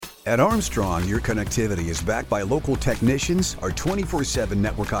At Armstrong, your connectivity is backed by local technicians, our 24/7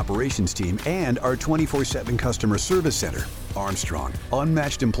 network operations team, and our 24/7 customer service center. Armstrong,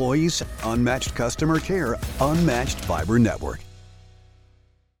 unmatched employees, unmatched customer care, unmatched fiber network.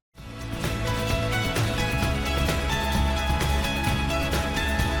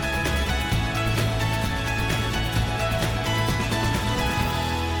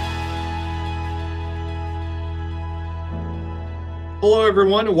 Hello,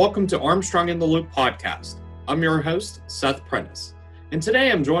 everyone, and welcome to Armstrong in the Loop podcast. I'm your host, Seth Prentice, and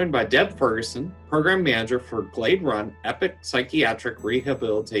today I'm joined by Deb Ferguson, Program Manager for Glade Run Epic Psychiatric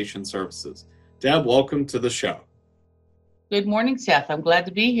Rehabilitation Services. Deb, welcome to the show. Good morning, Seth. I'm glad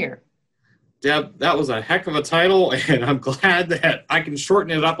to be here. Deb, that was a heck of a title, and I'm glad that I can shorten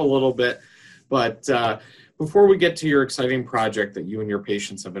it up a little bit. But before we get to your exciting project that you and your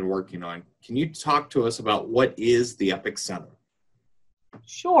patients have been working on, can you talk to us about what is the Epic Center?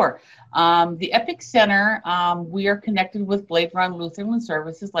 Sure. The Epic Center, we are connected with Glade Run Lutheran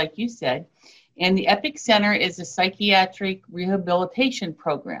Services, like you said, and the Epic Center is a psychiatric rehabilitation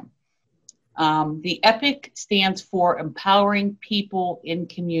program. The EPIC stands for Empowering People in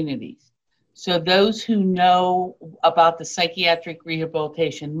Communities. So those who know about the psychiatric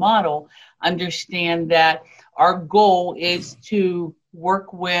rehabilitation model understand that our goal is to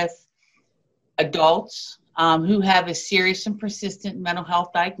work with adults who have a serious and persistent mental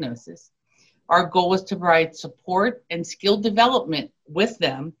health diagnosis. Our goal is to provide support and skill development with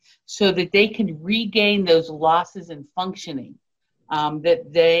them so that they can regain those losses in functioning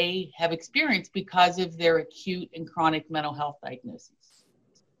that they have experienced because of their acute and chronic mental health diagnosis.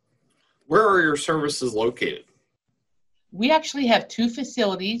 Where are your services located? We actually have two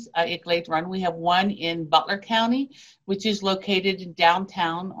facilities at Glade Run. We have one in Butler County, which is located in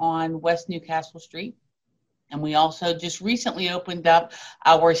downtown on West Newcastle Street. And we also just recently opened up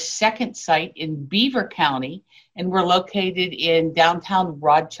our second site in Beaver County, and we're located in downtown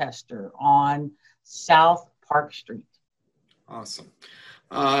Rochester on South Park Street. Awesome.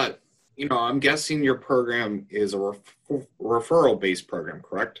 I'm guessing your program is a referral-based program,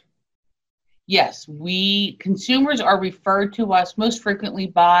 correct? Yes, consumers are referred to us most frequently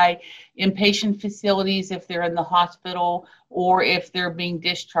by inpatient facilities if they're in the hospital or if they're being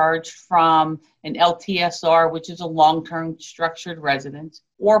discharged from an LTSR, which is a long-term structured residence,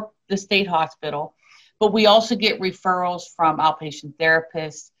 or the state hospital. But we also get referrals from outpatient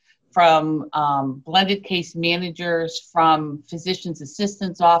therapists, from blended case managers, from physicians'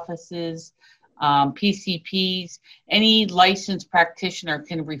 assistants offices, PCPs. Any licensed practitioner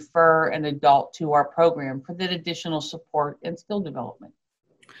can refer an adult to our program for that additional support and skill development.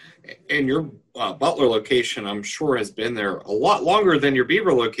 And your Butler location, I'm sure, has been there a lot longer than your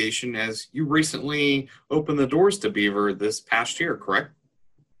Beaver location, as you recently opened the doors to Beaver this past year, correct?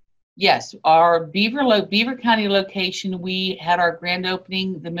 Yes, our Beaver County location, we had our grand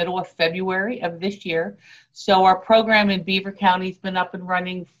opening the middle of February of this year. So our program in Beaver County has been up and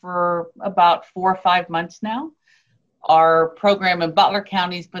running for about 4 or 5 months now. Our program in Butler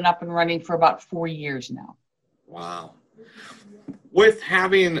County has been up and running for about 4 years now. Wow. With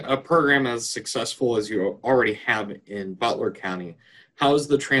having a program as successful as you already have in Butler County, how has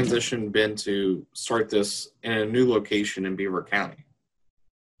the transition been to start this in a new location in Beaver County?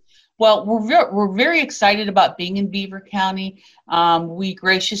 Well, we're very excited about being in Beaver County. We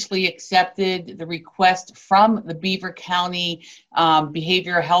graciously accepted the request from the Beaver County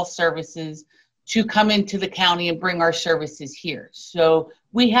Behavioral Health Services to come into the county and bring our services here. So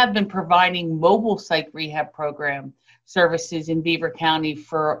we have been providing mobile psych rehab program services in Beaver County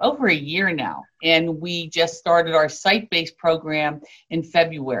for over a year now. And we just started our site-based program in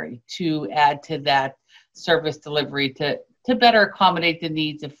February to add to that service delivery to better accommodate the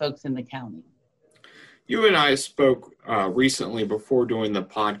needs of folks in the county. You and I spoke recently before doing the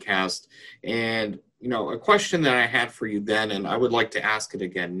podcast, and a question that I had for you then, and I would like to ask it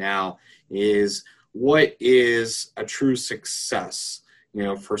again now, is what is a true success,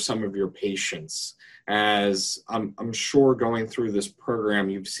 for some of your patients? As I'm sure going through this program,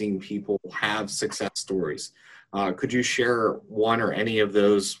 you've seen people have success stories. Could you share one or any of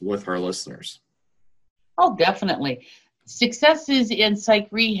those with our listeners? Oh, definitely. Successes in psych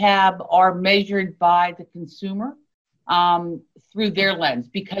rehab are measured by the consumer through their lens,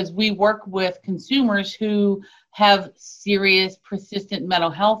 because we work with consumers who have serious, persistent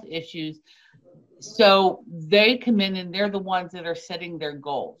mental health issues. So they come in and they're the ones that are setting their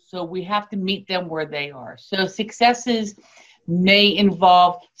goals. So we have to meet them where they are. So successes may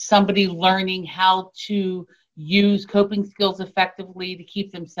involve somebody learning how to use coping skills effectively to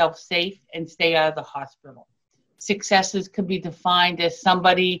keep themselves safe and stay out of the hospital. successes could be defined as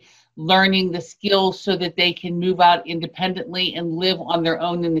somebody learning the skills so that they can move out independently and live on their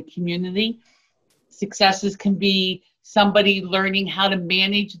own in the community. Successes can be somebody learning how to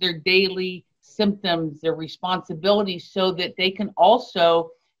manage their daily symptoms, their responsibilities, so that they can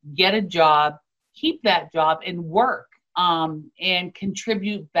also get a job, keep that job, and work and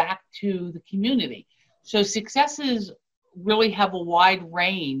contribute back to the community. So successes really have a wide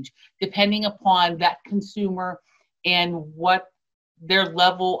range depending upon that consumer and what their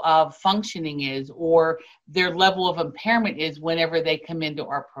level of functioning is or their level of impairment is whenever they come into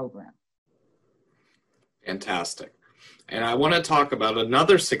our program. Fantastic. And I want to talk about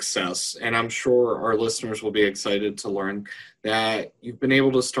another success, and I'm sure our listeners will be excited to learn that you've been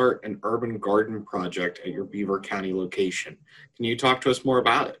able to start an urban garden project at your Beaver County location. Can you talk to us more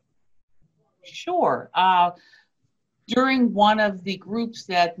about it? Sure. During one of the groups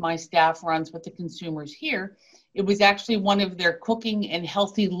that my staff runs with the consumers here, it was actually one of their cooking and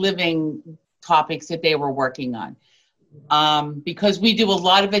healthy living topics that they were working on. Because we do a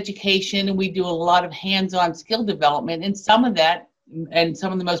lot of education and we do a lot of hands-on skill development, and some of that and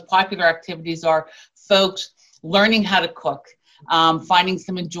some of the most popular activities are folks learning how to cook, finding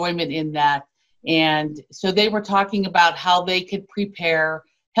some enjoyment in that. And so they were talking about how they could prepare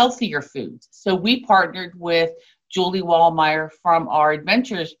healthier foods. So we partnered with Julie Wallmeyer from our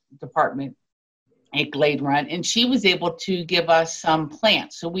adventures department at Glade Run, and she was able to give us some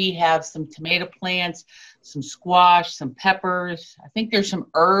plants. So we have some tomato plants, some squash, some peppers. I think there's some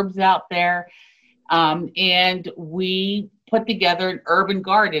herbs out there. And we put together an urban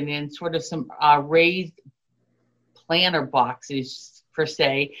garden in sort of some raised planter boxes, per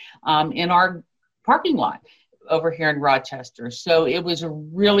se, in our parking lot over here in Rochester. So it was a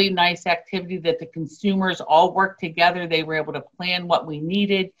really nice activity that the consumers all worked together. They were able to plan what we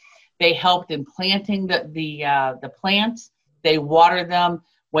needed. They helped in planting the plants. They water them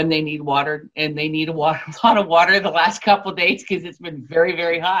when they need water, and they need a lot of water the last couple of days because it's been very,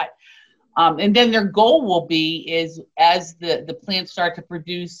 very hot. And then their goal will be is as the plants start to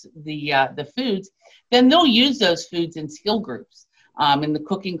produce the foods, then they'll use those foods in skill groups, in the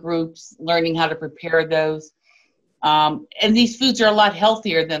cooking groups, learning how to prepare those. And these foods are a lot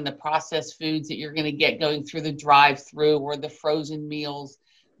healthier than the processed foods that you're going to get going through the drive-through or the frozen meals,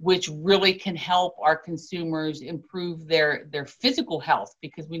 which really can help our consumers improve their physical health,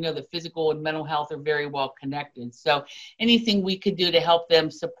 because we know that physical and mental health are very well connected. So anything we could do to help them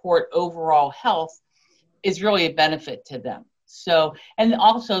support overall health is really a benefit to them. So, and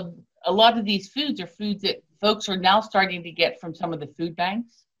also a lot of these foods are foods that folks are now starting to get from some of the food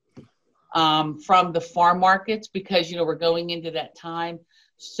banks, from the farm markets, because, we're going into that time.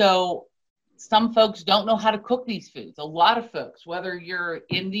 So some folks don't know how to cook these foods. A lot of folks, whether you're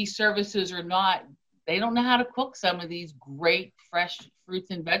in these services or not, they don't know how to cook some of these great fresh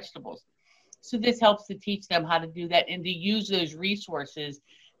fruits and vegetables. So this helps to teach them how to do that and to use those resources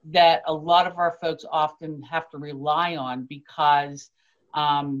that a lot of our folks often have to rely on because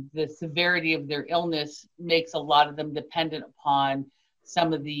the severity of their illness makes a lot of them dependent upon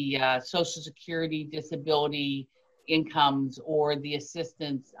some of the Social Security, disability incomes or the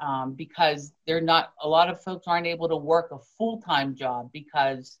assistance, because a lot of folks aren't able to work a full-time job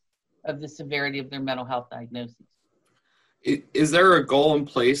because of the severity of their mental health diagnoses. Is there a goal in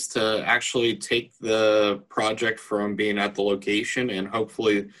place to actually take the project from being at the location and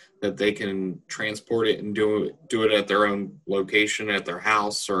hopefully that they can transport it and do it at their own location, at their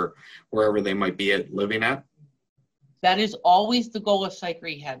house or wherever they might be living at? That is always the goal of Psych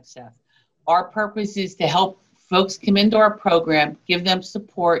Rehab, Seth. Our purpose is to help folks come into our program, give them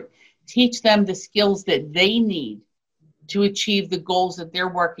support, teach them the skills that they need to achieve the goals that they're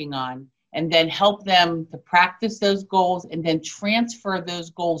working on, and then help them to practice those goals and then transfer those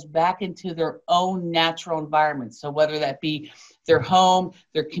goals back into their own natural environment. So whether that be their home,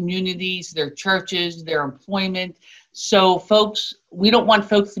 their communities, their churches, their employment. So folks, we don't want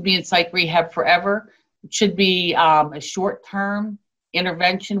folks to be in psych rehab forever. It should be a short-term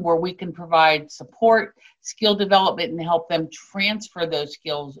intervention where we can provide support, skill development, and help them transfer those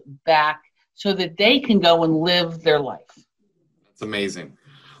skills back so that they can go and live their life. That's amazing.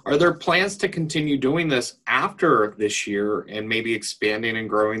 Are there plans to continue doing this after this year and maybe expanding and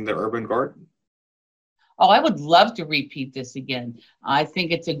growing the urban garden? Oh, I would love to repeat this again. I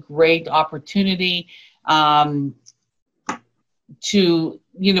think it's a great opportunity to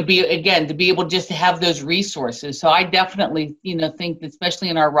be able just to have those resources. So I definitely, think that especially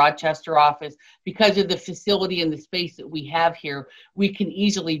in our Rochester office, because of the facility and the space that we have here, we can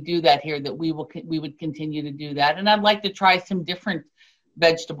easily do that here, that we would continue to do that. And I'd like to try some different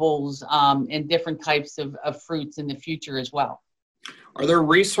vegetables, and different types of fruits in the future as well. Are there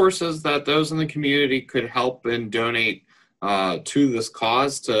resources that those in the community could help and donate to this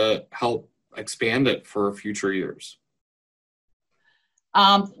cause to help expand it for future years?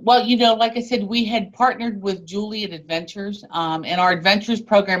 Well, like I said, we had partnered with Juliet Adventures, and our Adventures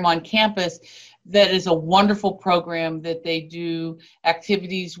program on campus. That is a wonderful program that they do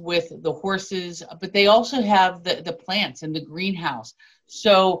activities with the horses, but they also have the plants in the greenhouse.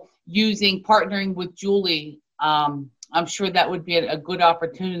 So partnering with Julie, I'm sure that would be a good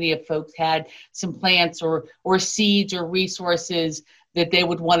opportunity if folks had some plants or seeds or resources that they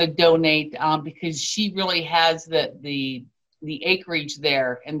would want to donate, because she really has the acreage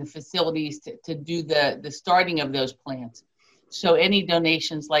there and the facilities to do the starting of those plants. So any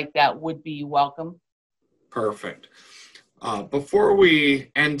donations like that would be welcome. Perfect. Before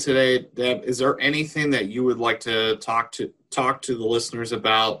we end today, Deb, is there anything that you would like to talk to the listeners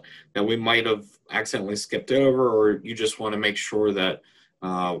about that we might have accidentally skipped over, or you just want to make sure that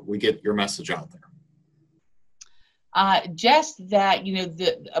we get your message out there? Just that,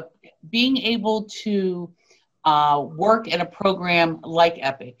 being able to work in a program like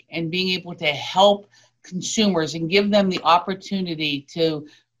EPIC and being able to help consumers and give them the opportunity to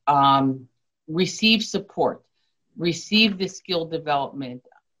receive support, receive the skill development,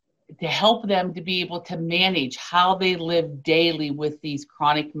 to help them to be able to manage how they live daily with these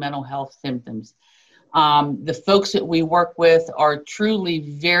chronic mental health symptoms. The folks that we work with are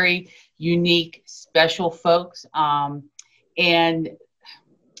truly very unique, special folks, and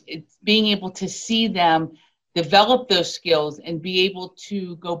it's being able to see them develop those skills and be able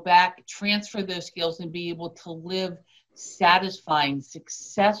to go back, transfer those skills, and be able to live satisfying,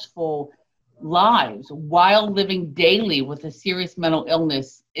 successful lives while living daily with a serious mental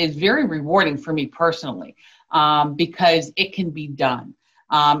illness is very rewarding for me personally, because it can be done.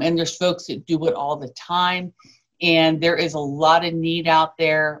 And there's folks that do it all the time, and there is a lot of need out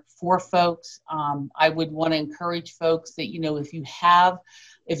there for folks. I would want to encourage folks that,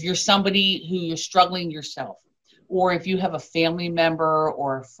 if you're somebody who you're struggling yourself, or if you have a family member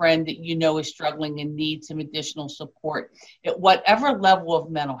or a friend that is struggling and needs some additional support at whatever level of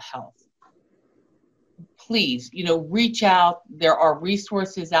mental health, please, reach out. There are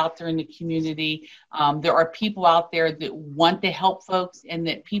resources out there in the community. There are people out there that want to help folks, and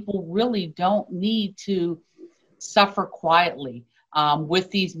that people really don't need to suffer quietly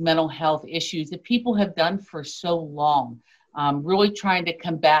with these mental health issues that people have done for so long. Really trying to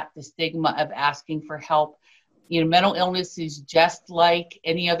combat the stigma of asking for help. Mental illness is just like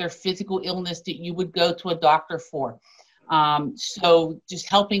any other physical illness that you would go to a doctor for. So just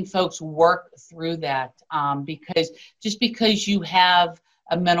helping folks work through that, because just because you have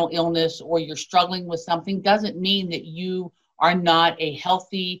a mental illness or you're struggling with something doesn't mean that you are not a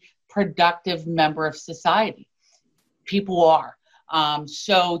healthy, productive member of society. People are.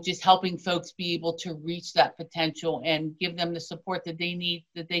 So just helping folks be able to reach that potential and give them the support that they need,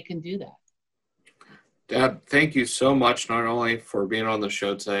 that they can do that. Deb, thank you so much, not only for being on the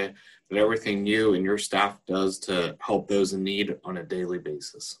show today, but everything you and your staff does to help those in need on a daily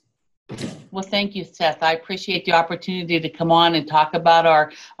basis. Well, thank you, Seth. I appreciate the opportunity to come on and talk about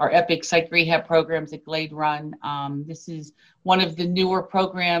our EPIC Psych Rehab programs at Glade Run. This is one of the newer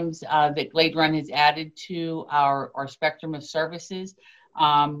programs that Glade Run has added to our spectrum of services.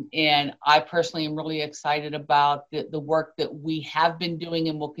 And I personally am really excited about the work that we have been doing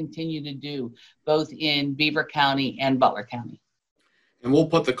and will continue to do, both in Beaver County and Butler County. And we'll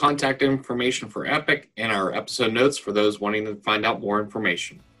put the contact information for EPIC in our episode notes for those wanting to find out more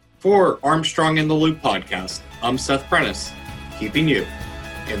information. For Armstrong in the Loop podcast, I'm Seth Prentice, keeping you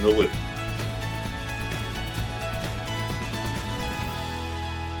in the loop.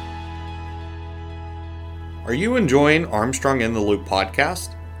 Are you enjoying Armstrong in the Loop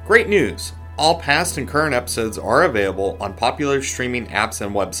podcast? Great news! All past and current episodes are available on popular streaming apps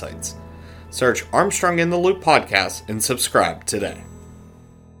and websites. Search Armstrong in the Loop podcast and subscribe today.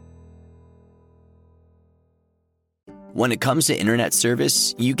 When it comes to internet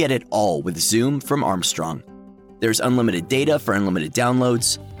service, you get it all with Zoom from Armstrong. There's unlimited data for unlimited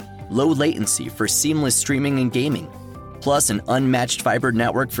downloads, low latency for seamless streaming and gaming, plus an unmatched fiber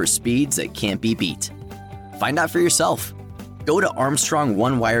network for speeds that can't be beat. Find out for yourself. Go to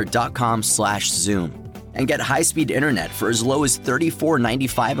armstrong1wire.com/Zoom and get high-speed internet for as low as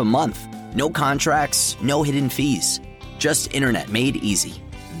 $34.95 a month. No contracts, no hidden fees. Just internet made easy.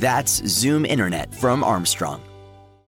 That's Zoom Internet from Armstrong.